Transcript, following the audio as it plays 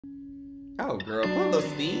Oh, girl, put a little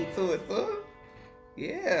speed to it, sir.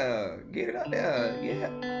 Yeah, get it up there. Yeah.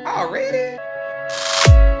 Already?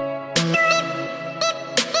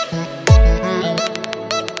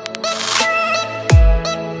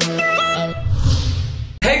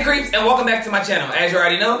 Hey creeps, and welcome back to my channel. As you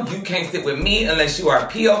already know, you can't sit with me unless you are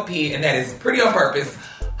POP, and that is pretty on purpose.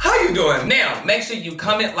 How you doing? Now, make sure you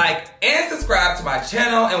comment, like, and subscribe to my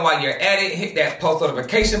channel, and while you're at it, hit that post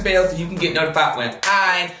notification bell so you can get notified when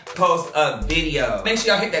I post a video. Make sure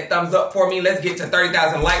y'all hit that thumbs up for me. Let's get to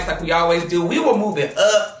 30,000 likes like we always do. We will move it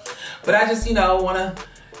up, but I just, wanna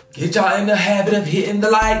get y'all in the habit of hitting the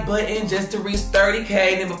like button just to reach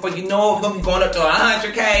 30K. Then before you know it, we're gonna be going up to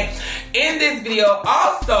 100K in this video.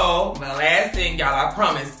 Also, my last thing, y'all, I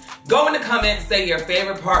promise, go in the comments, say your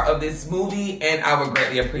favorite part of this movie, and I would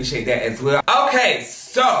greatly appreciate that as well. Okay,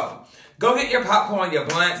 so go get your popcorn, your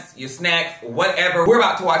blunts, your snacks, whatever. We're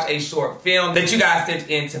about to watch a short film that you guys sent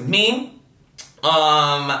in to me.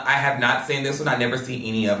 I have not seen this one. I never see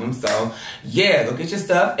any of them. So yeah, go get your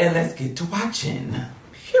stuff and let's get to watching.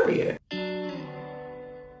 Period.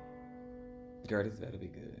 Girl, this better be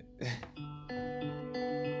good.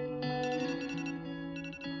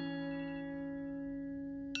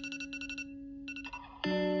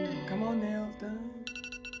 Come on, nails done.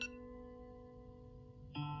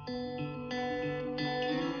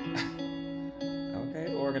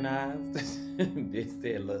 Okay, organized. Bitch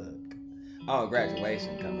said, look. Oh,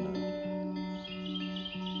 graduation coming up.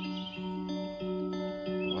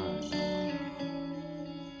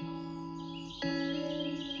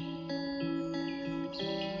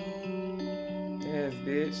 Yes,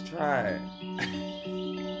 bitch, try it.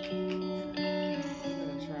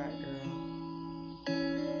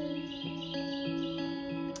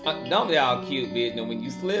 Don't be all cute, bitch. And when you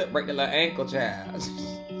slip, break the little ankle, child.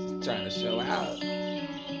 Trying to show out.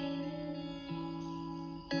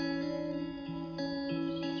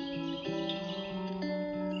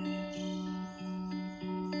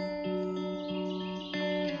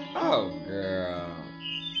 Oh, girl.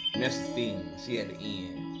 Now she's steaming. She at the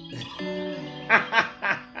end.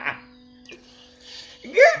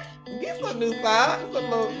 Get some new socks. Some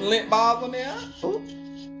little lint balls on there. Ooh.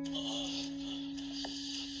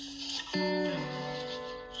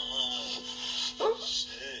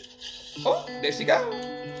 Oh, there she go.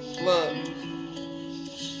 Look.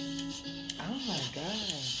 Oh my God.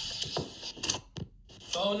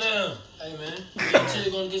 So now, hey man, you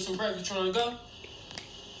two gonna get some breakfast? Trying to go? Nah,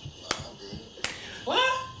 I'm good. What?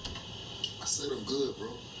 I said I'm good, bro.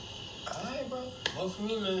 Alright, bro. Vote for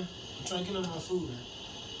me, man. I'm trying to get on my food, man.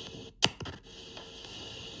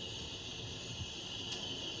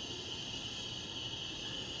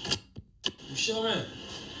 You sure, man?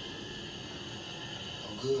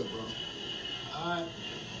 I'm good, bro. Alright.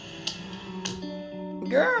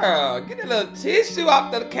 Girl, get a little tissue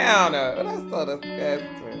off the counter. Oh, that's so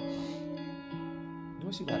disgusting.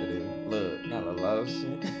 What she about to do? Look, got a little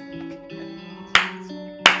lotion.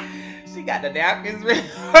 She got the napkins ready.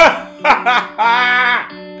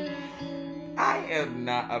 I am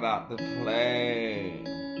not about to play.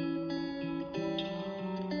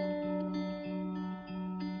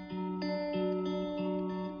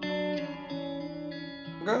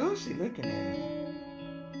 Girl, who's she looking at?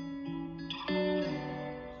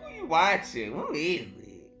 Who you watching? Who is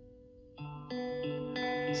it?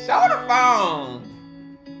 Show the phone.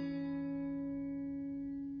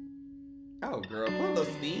 Oh, girl, put a little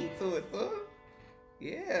speed to it, sir.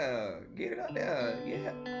 Yeah, get it up there.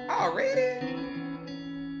 Yeah. Already?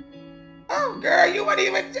 Oh, girl, you weren't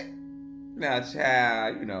even... Now,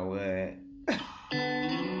 child, you know what?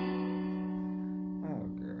 Oh,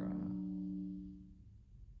 girl.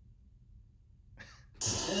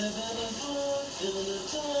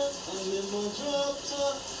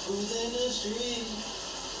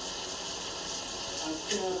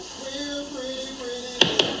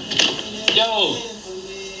 Yo,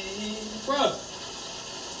 bro.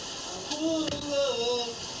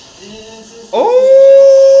 Oh!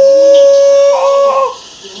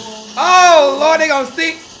 Oh, Lord, they gonna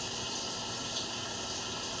see.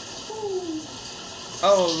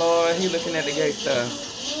 Oh, Lord, he looking at the gay stuff.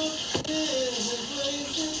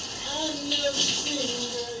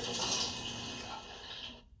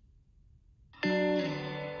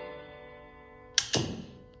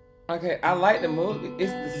 Okay, I like the movie.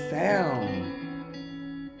 It's the sound.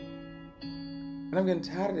 And I'm getting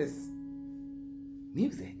tired of this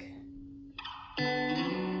music.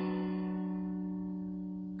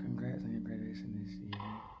 Congrats on your graduation this year.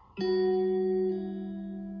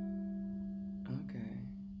 Okay.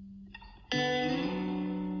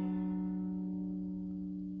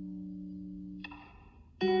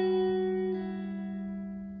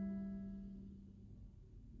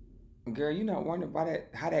 Girl, you not wondering about that,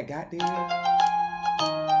 how that got there?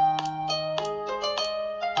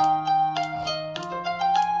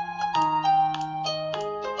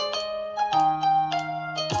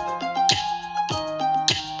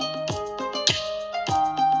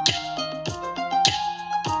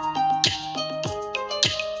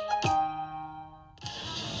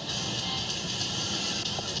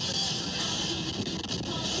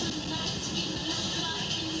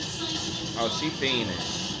 Oh, she fiending.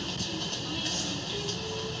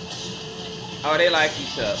 Oh, they like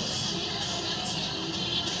each other.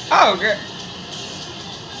 Oh, girl.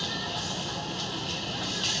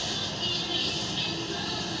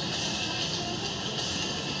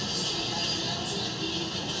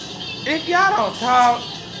 If y'all don't talk.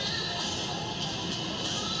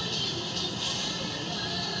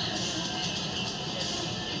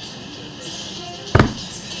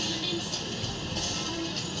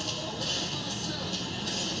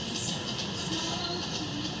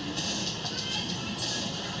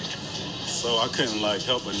 So I couldn't like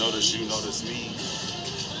help but notice you noticed me.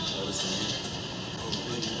 Noticing me.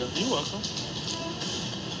 You're welcome.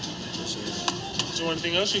 Did you want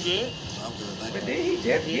anything else? You good? I'm good, thank But you. did he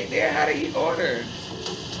just get there? How did he order?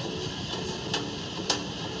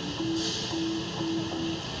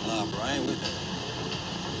 Nah, bro, I ain't with that.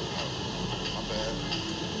 My bad.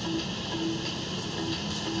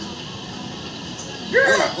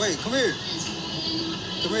 Girl. Wait, come here.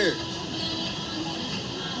 Come here.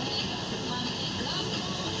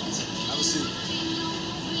 Have a seat.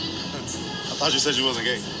 I thought you said you wasn't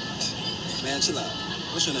gay. Man, chill out.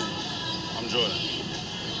 What's your name? I'm Jordan.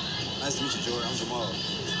 Nice to meet you, Jordan. I'm Jamal.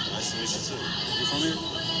 Nice to meet you too. You from here?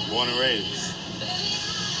 Born and raised.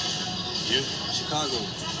 You? Chicago.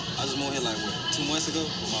 I just moved here like, what, 2 months ago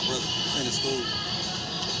with my brother. Finished school.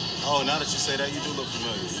 Oh, now that you say that, you do look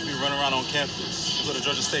familiar. You be running around on campus. You go to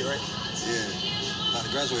Georgia State, right? Yeah. About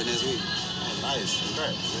to graduate next week. Oh, nice.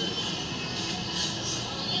 Congrats. Yeah.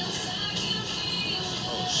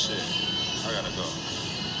 Oh, shit. I gotta go.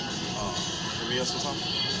 Give me else some time?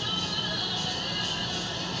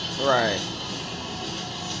 Right.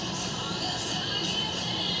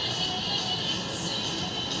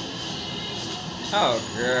 Oh,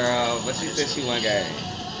 girl. But she said she wasn't gay.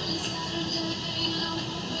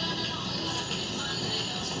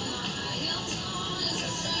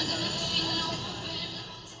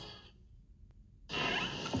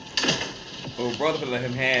 Oh, brother could let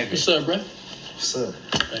him have it. What's up, bro? What's up?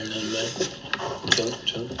 Ain't nothing, man.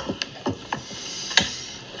 Chill.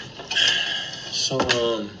 So,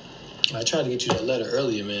 I tried to get you that letter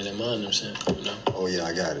earlier, man, that mom them sent, you know? Oh, yeah,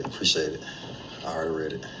 I got it. Appreciate it. I already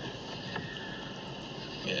read it.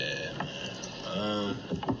 Yeah, man.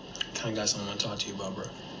 Kind of got something I want to talk to you about, bro.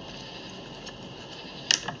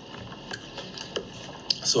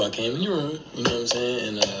 So I came in your room, you know what I'm saying,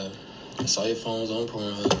 and I saw your phone was on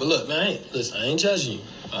Pornhub. But look, man, I ain't judging you,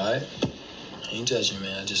 all right? I ain't judging,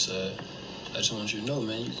 man. I just want you to know,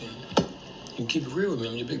 man, you can keep it real with me.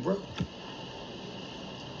 I'm your big bro.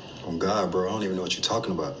 Oh, God, bro, I don't even know what you're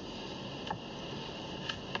talking about.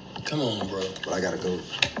 Come on, bro. But I gotta go.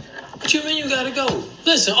 What you mean you gotta go?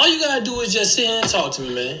 Listen, all you gotta do is just sit here and talk to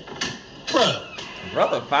me, man. Bruh.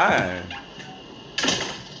 Brother fine.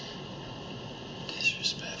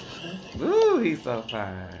 Disrespectful, man. Ooh, he's so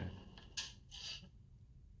fine.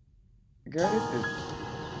 Girl, this is...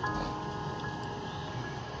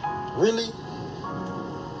 Really?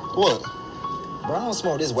 What? Bro, I don't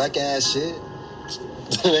smoke this whack ass shit.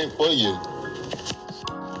 It ain't for you.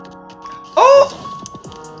 Oh!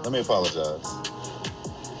 Let me apologize.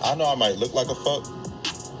 I know I might look like a fuck,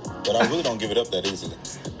 but I really don't give it up that easily.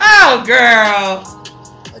 Oh, girl!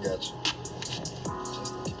 I got you.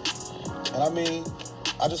 And I mean,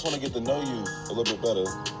 I just want to get to know you a little bit better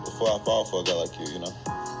before I fall for a guy like you, you know?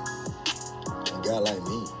 A guy like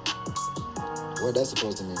me. What that's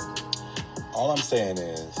supposed to mean? All I'm saying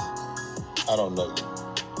is, I don't know you.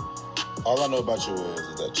 All I know about you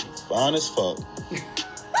is that you fine as fuck,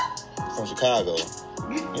 from Chicago,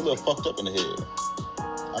 you a little fucked up in the head.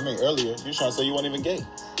 I mean, earlier, you were trying to say you weren't even gay.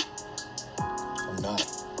 I'm not.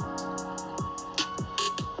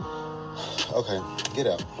 Okay, get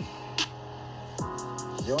out.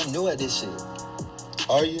 Yo, I'm new at this shit.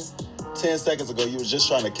 Are you? 10 seconds ago, you was just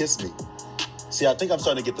trying to kiss me. See, I think I'm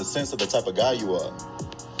starting to get the sense of the type of guy you are.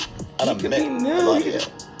 I done met a lot of you.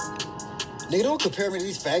 Nigga, don't compare me to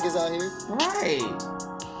these faggots out here. Right.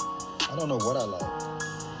 I don't know what I like.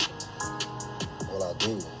 What I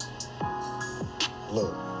do.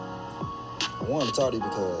 Look, I wanted to talk to you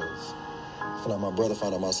because I feel like my brother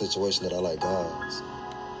found out my situation that I like guys.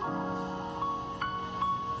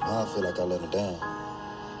 Now I feel like I let him down.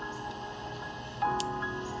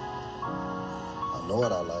 know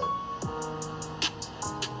what I like.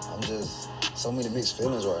 I'm just so many mixed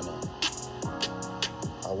feelings right now.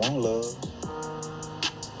 I want love,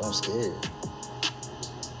 but I'm scared.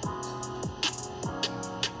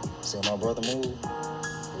 See, when my brother moved,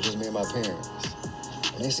 it was just me and my parents.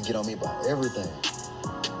 And they used to get on me about everything.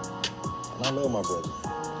 And I love my brother.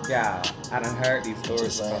 Yeah, I done heard these We stories.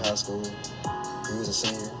 was in the same high school. He was a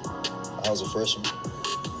senior. I was a freshman.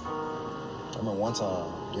 I remember one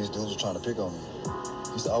time, these dudes were trying to pick on me.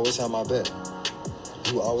 He used to always have my back.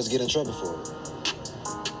 He would always get in trouble for it.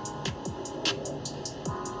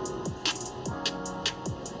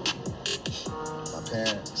 My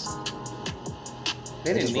parents.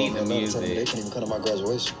 They didn't just need wrote the me a letter telling me they music. couldn't even come to my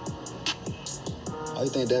graduation. How you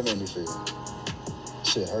think that made me feel?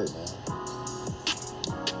 Shit hurt, man.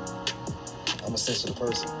 I'm a sensitive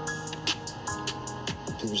person.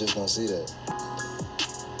 People just don't see that.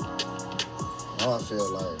 Now I feel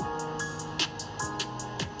like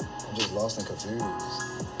I'm just lost and confused. I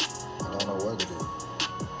don't know what to do.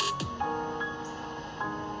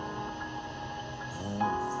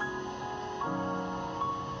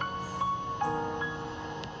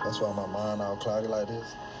 That's why my mind all cloudy like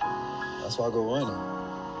this. That's why I go running.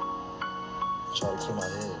 Try to clear my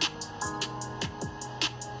head.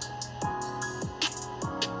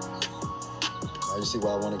 Now you see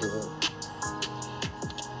why I want to give up?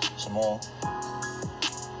 Jamal,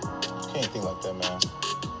 you can't think like that, man.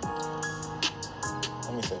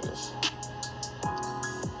 Let me say this.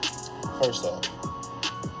 First off,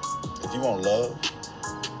 if you want love,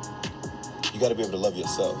 you got to be able to love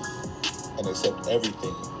yourself and accept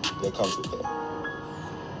everything that comes with that.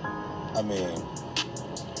 I mean,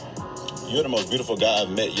 you're the most beautiful guy I've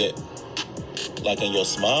met yet. Like, in your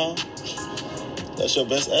smile, that's your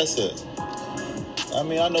best asset. I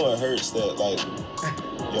mean, I know it hurts that, like,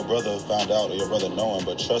 your brother found out or your brother knowing,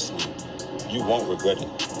 but trust me, you won't regret it.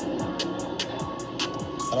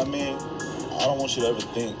 And I mean, I don't want you to ever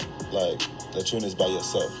think, like, that you're in this by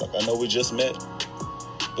yourself. Like, I know we just met,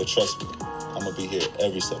 but trust me, I'm going to be here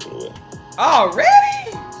every step of the way.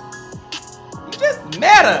 Already? You just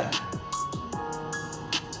met her.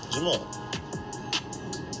 Jamal.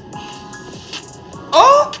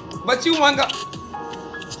 Oh, but you want to go.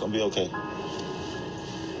 It's going to be okay.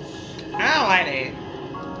 I don't like that.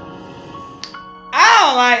 I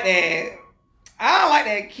don't like that. I don't like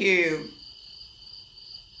that cute.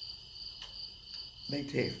 They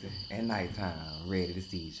texting at nighttime, ready to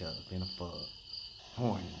see each other, finna fuck.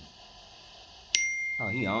 Horny. Oh,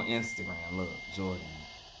 he on Instagram. Look, Jordan.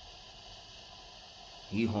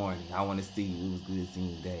 He horny. I want to see you. It was good seeing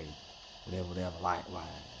you today. Whatever,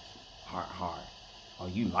 likewise. Heart. Oh,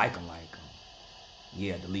 you like him.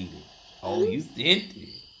 Yeah, delete it. Oh, you sent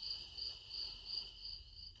it.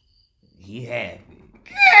 He happy.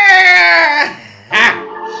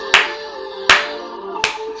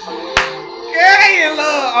 Girl, they in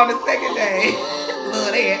love on the second day.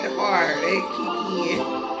 Look, they at the bar. They kick in.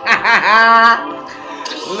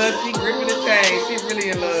 Look, she gripping the chain. She really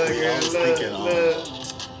in love, girl. I was thinking, Look.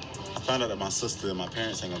 I found out that my sister and my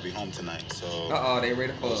parents ain't gonna be home tonight, so They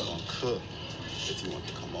ready I for was it. gonna cook if you want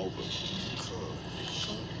to come over.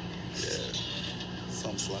 Yeah,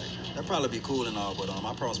 something slight. That'd probably be cool and all, but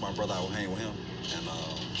I promised my brother I would hang with him,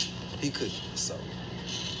 and he couldn't, so.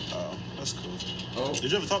 Oh, that's cool. Oh.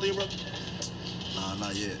 Did you ever talk to your brother? Nah,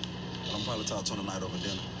 not yet. But I'm probably talking to him tonight over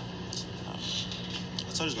dinner. I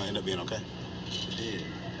told you it's gonna end up being okay. He did.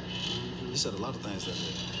 He said a lot of things that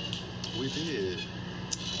day. We did.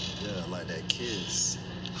 Yeah, like that kiss.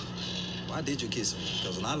 Why did you kiss me?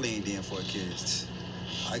 Because when I leaned in for a kiss,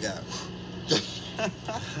 I got...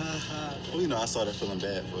 Well, you know, I started feeling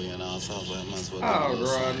bad for you, and so I was like, I might as well. Oh,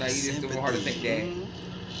 girl, now you just doing hard to think that.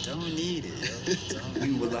 Don't need it, yo. Don't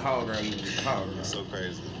You was a hoe, girl. You was a hoe, girl. It's so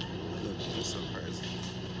crazy. It's so crazy.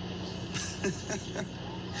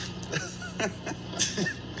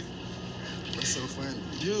 What's so funny?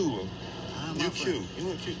 You Funny? cute. You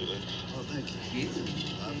look cute today. Oh, thank you. Yeah.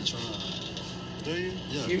 I've been trying. Do you?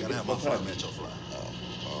 Yeah, Cute gotta have my as fly fuck. match your fly.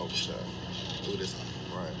 Oh, sure. Do this,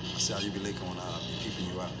 huh? Right. I see how you be licking when I be peeping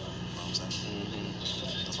you out. You know what I'm saying?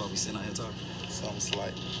 Mm-hmm. That's why we sitting out here talking. Something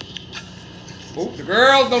slight. Oh, the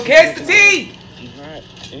girls gonna catch the tea. Not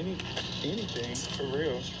anything for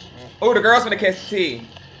real. Oh, the girls gonna catch the tea.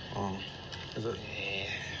 Is it?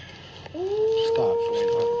 Stop.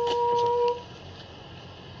 What's up?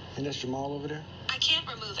 And that's Jamal over there? I can't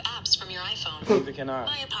remove apps from your iPhone. Neither can I.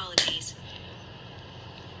 My apologies.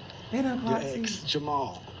 They done Your caught tea. ex,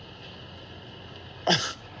 Jamal.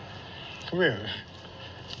 Come here.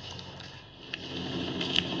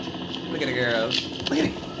 Look at the girls. Look at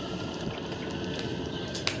it.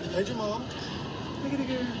 Hey, Jamal. Look at the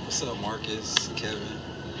girl. What's up, Marcus, Kevin?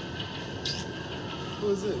 Who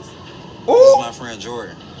is this? This is Ooh! my friend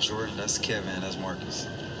Jordan. Jordan, that's Kevin, that's Marcus.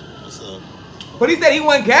 What's up? But he said he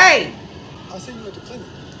wasn't gay. I seen you at the clinic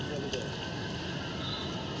the other day.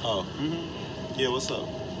 Oh. Yeah, what's up?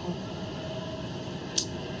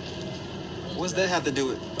 What's that have to do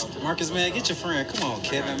with Marcus, man? Get your friend. Come on,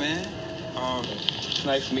 Kevin, man.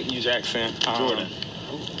 Nice meeting you, Jackson. Jordan.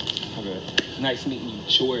 Okay. Nice meeting you,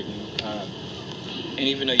 Jordan. And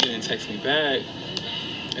even though you didn't text me back,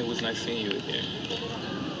 it was nice seeing you again.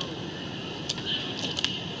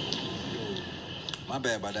 My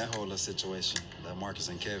bad about that whole little situation, that Marcus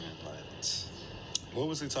and Kevin. Like, What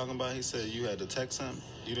was he talking about? He said you had to text him.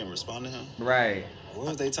 You didn't respond to him. Right. what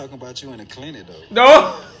was they talking about you in the clinic though?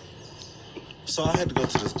 No. So I had to go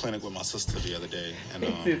to this clinic with my sister the other day, and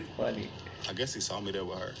This is funny. I guess he saw me there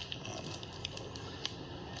with her. I don't know.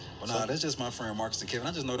 Well, nah, that's just my friend Marcus and Kevin.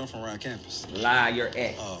 I just know them from around campus. Lie, your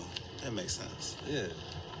ex. Oh, that makes sense. Yeah.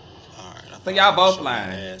 All right. I So thought y'all I both showed my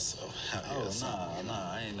lying. ass, so hell yeah, Oh, something,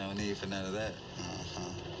 nah, I ain't no need for none of that.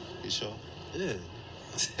 You sure? Yeah.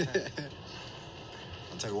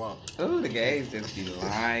 I'll take a walk. Ooh, the gays just be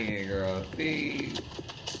lying, girl. See?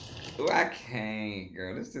 Ooh, I can't,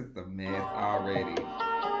 girl. It's just a mess already.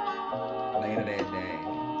 Later that day,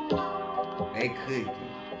 they cooking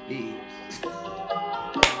fish.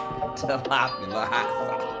 Tilapia, hot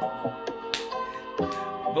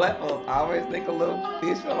sauce. Black folks always think a little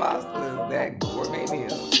fish and lobster is that gourmet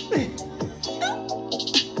meal.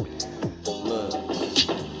 Look.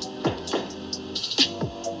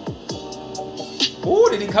 Ooh,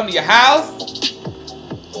 did he come to your house?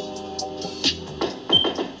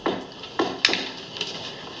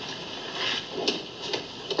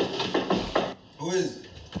 Who is it?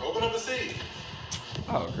 Open up the seat.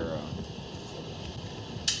 Oh, girl.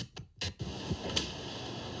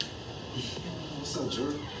 What's up,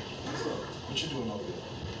 Jordan? What's up? What you doing over there?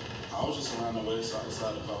 I was just around the way, so I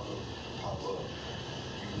decided to pop up. Pop up.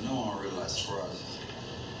 You know I don't really like surprises.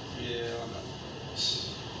 Yeah, I know.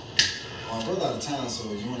 My brother out of town,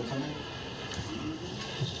 so you want to come in?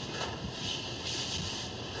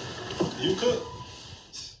 You cook.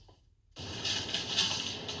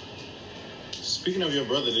 Speaking of your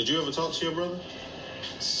brother, did you ever talk to your brother?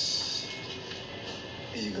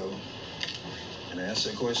 Here you go. Can I answer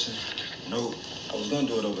your question? No. I was going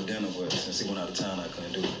to do it over dinner, but since he went out of town, I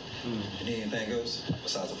couldn't do it. You need anything else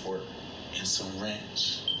besides a fork? And some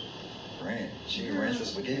ranch. Ranch. You eat ranch with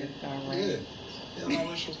spaghetti? Yeah. Yeah, no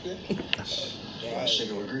ranch was good. Fried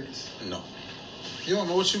chicken with grits? No. You don't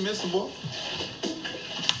know what you missing, boy.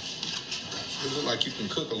 It look like you can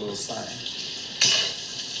cook a little something.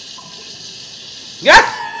 Yeah.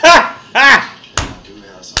 I do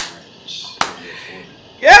have some ranch.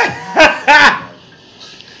 Yeah.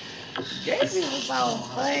 Gacy was so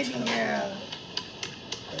funny, girl.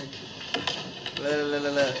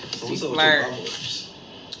 Look. So She what's up with your flirt. boys?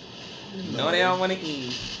 No, they don't want to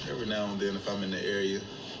eat. Every now and then, if I'm in the area,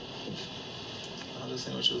 I'll just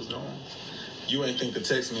see what you was doing. You ain't think to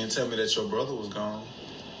text me and tell me that your brother was gone.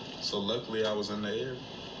 So luckily, I was in the area.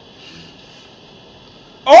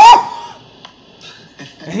 Oh!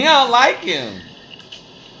 He don't like him.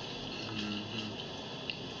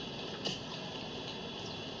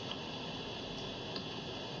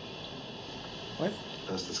 What?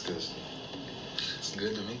 That's disgusting. It's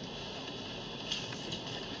good to me.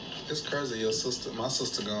 It's crazy my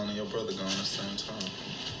sister gone and your brother gone at the same time.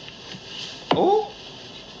 Oh?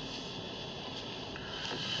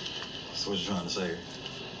 So what you trying to say?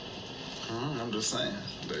 I'm just saying,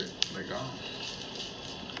 they're gone.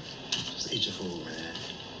 Just eat your food, man.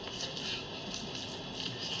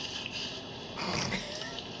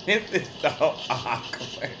 This is so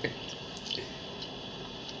awkward.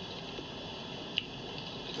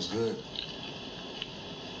 It's good.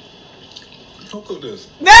 Who cooked this?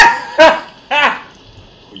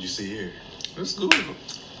 What you see here? It's good.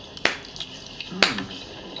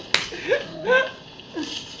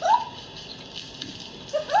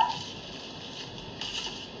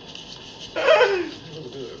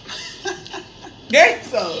 They're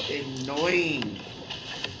so annoying.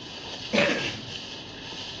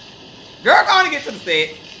 Girl, go on and get to the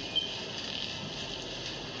set.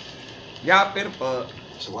 Y'all fit fuck.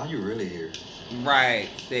 So why you really here? Right,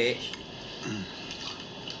 set.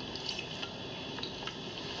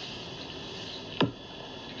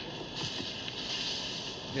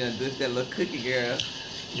 Gonna do that little cookie, girl.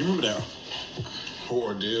 You remember that whole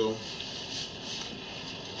ordeal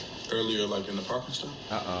earlier, like in the park and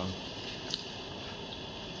stuff? Uh-oh.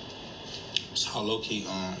 So how low-key,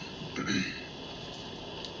 want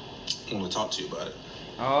to talk to you about it.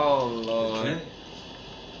 Oh, Lord.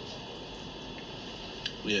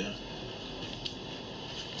 Yeah.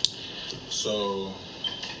 So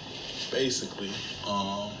basically,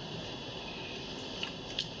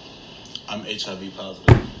 I'm HIV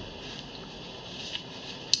positive.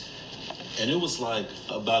 And it was like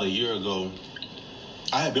about a year ago.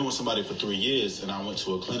 I had been with somebody for 3 years, and I went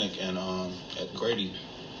to a clinic and at Grady,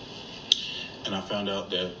 and I found out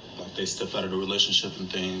that like they stepped out of the relationship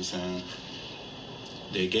and things, and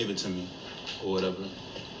they gave it to me or whatever,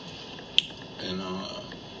 and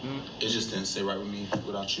it just didn't sit right with me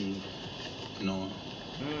without you knowing.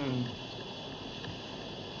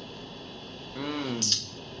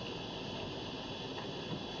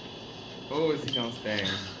 Oh, is he gonna stay?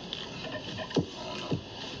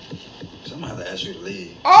 I'm gonna have to ask you to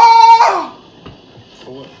leave. Oh!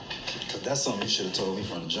 For what? Cause that's something you should have told me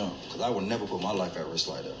from the jump. Cause I would never put my life at risk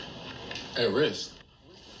like that. At risk?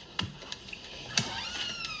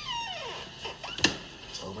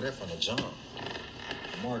 Told me that from the jump.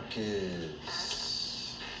 Marcus.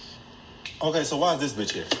 Okay, so why is this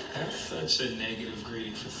bitch here? That's such a negative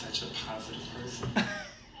greeting for such a positive person.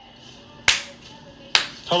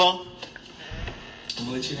 Hello? I'm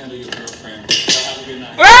gonna let you handle your girlfriend. Have a good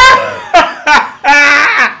night.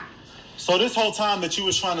 So this whole time that you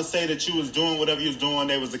was trying to say that you was doing whatever you was doing,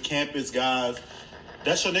 they was the campus guys.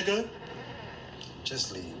 That's your nigga?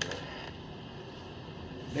 Just leave, bro.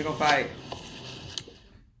 They gonna fight.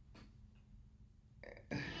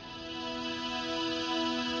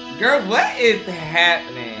 Girl, what is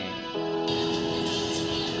happening?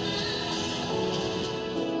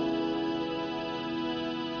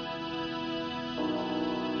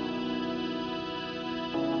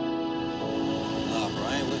 Nah, bro, I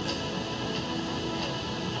ain't with that.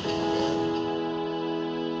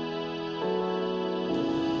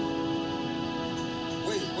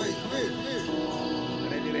 Wait, come here. When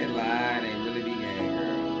they do that lie, they really be gay,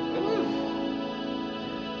 girl. Ooh.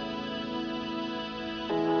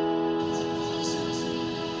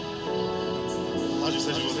 How'd you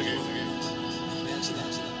say she was a gay? Man, chill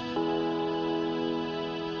out.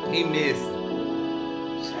 He missed.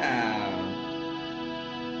 Child.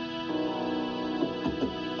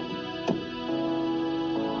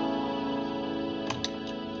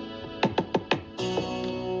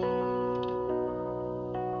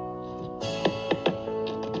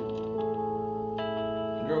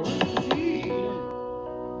 Girl, what is he?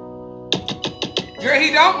 Girl, he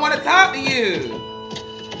don't want to talk to you.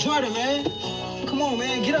 Jordan, man. Come on,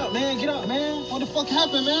 man. Get up, man. What the fuck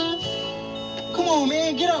happened, man? Come on,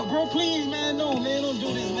 man. Get up, bro. Please, man. No, man. Don't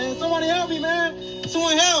do this, man. Somebody help me, man.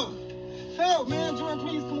 Someone help. Help, man. Jordan,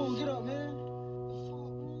 please. Come on. Get up, man.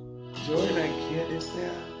 Jordan done killed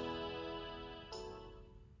himself.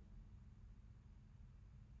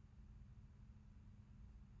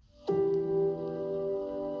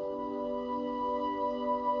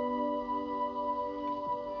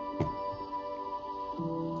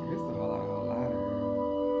 It's a whole lot of her.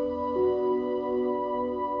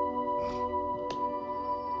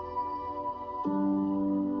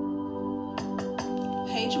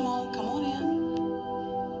 Hey, Jamal, come on in.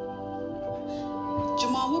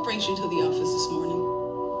 Jamal, what brings you to the office this morning?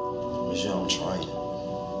 Michelle, I'm trying.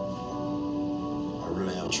 I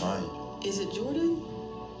really am trying. Is it Jordan?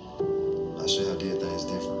 I should have did things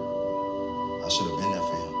different. I should have been there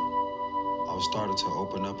for him. I was starting to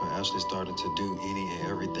open up and actually started to do any and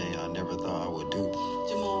everything I never thought I would do.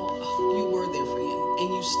 Jamal, you were there for him, and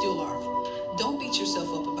you still are. Don't beat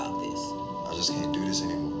yourself up about this. I just can't do this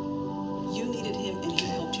anymore. You needed him, and he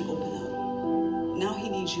helped you open up. Now he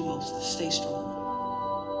needs you most. Stay strong.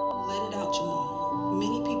 Let it out, Jamal.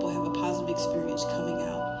 Many people have a positive experience coming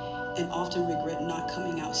out and often regret not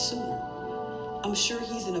coming out sooner. I'm sure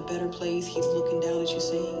he's in a better place. He's looking down at you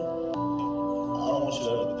saying, I don't want you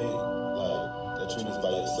to ever think like that you're just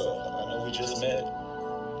by yourself. Like, I know we just met,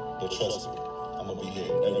 but trust me, I'm gonna be here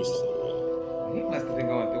every single day. He must have been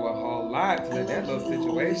going through a whole lot to let that little I'll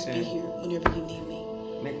always be situation here whenever you need me.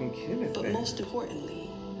 make him kill himself. But most importantly,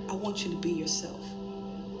 I want you to be yourself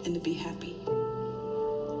and to be happy.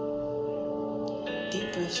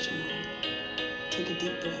 Deep breaths, Jamal. Take a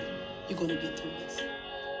deep breath. You're going to get through this.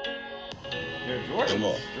 Your Jordan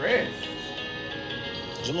Jamal. stressed.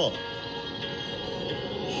 Jamal.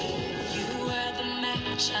 You were the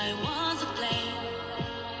match, I was a flame.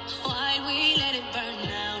 Why we let it burn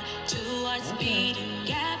out? 2 hearts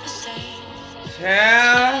beating at the same.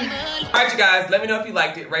 Yeah. All right, you guys, let me know if you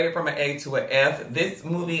liked it. Rate it from an A to an F. This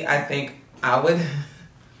movie, I think I would...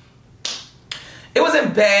 It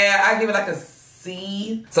wasn't bad. I give it like a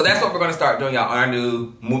C. So that's what we're going to start doing, y'all. On our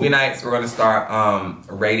new movie nights, we're going to start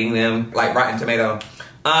rating them, like Rotten Tomato.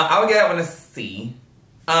 I would give that one a C.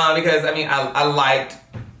 because I mean I liked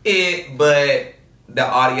it, but the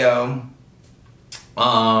audio,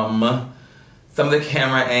 some of the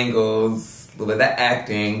camera angles, a little bit of the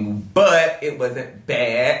acting, but it wasn't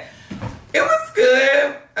bad. It was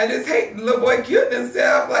good. I just hate the little boy killing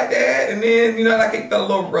himself like that, and then you know like it felt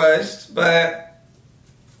a little rushed, but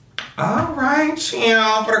all right,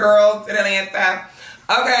 chill for the girls in Atlanta.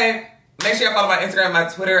 Okay. Make sure you follow my Instagram, my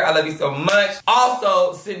Twitter. I love you so much.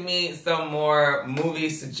 Also, send me some more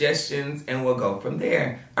movie suggestions and we'll go from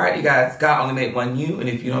there. All right, you guys. God only made one you, and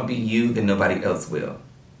if you don't be you, then nobody else will.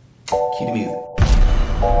 Cue the music.